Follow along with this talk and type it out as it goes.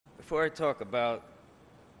before I talk about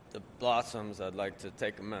the blossoms, I'd like to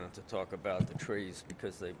take a minute to talk about the trees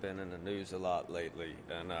because they've been in the news a lot lately,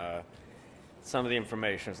 and some of the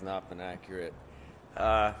information has not been accurate.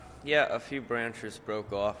 Yeah, a few branches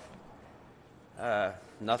broke off.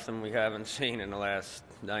 Nothing we haven't seen in the last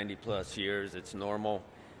 90 plus years. It's normal.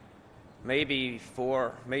 Maybe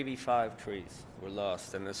 4, maybe 5 trees were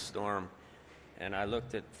lost in this storm, and I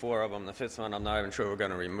looked at 4 of them. The 5th one I'm not even sure we're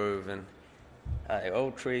going to remove. And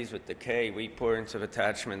old trees with decay, weak points of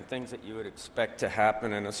attachment, things that you would expect to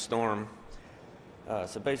happen in a storm.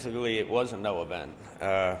 So basically, it was a no event.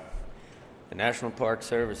 The National Park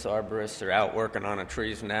Service arborists are out working on the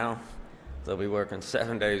trees now. They'll be working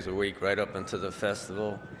 7 days a week right up into the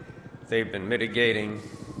festival. They've been mitigating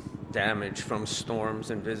damage from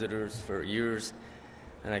storms and visitors for years,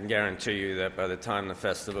 and I can guarantee you that by the time the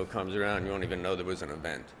festival comes around, you won't even know there was an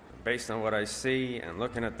event. Based on what I see and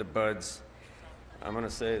looking at the buds, I'm going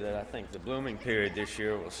to say that I think the blooming period this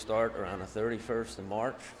year will start around the 31st of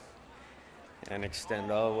March and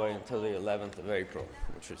extend all the way until the 11th of April,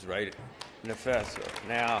 which is right in the festival.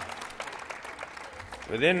 Now,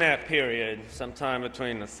 within that period, sometime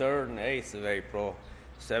between the 3rd and 8th of April,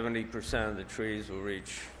 70% of the trees will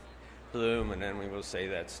reach bloom, and then we will say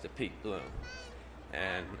that's the peak bloom.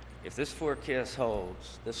 And if this forecast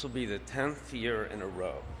holds, this will be the 10th year in a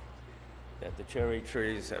row that the cherry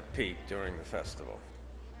trees have peaked during the festival.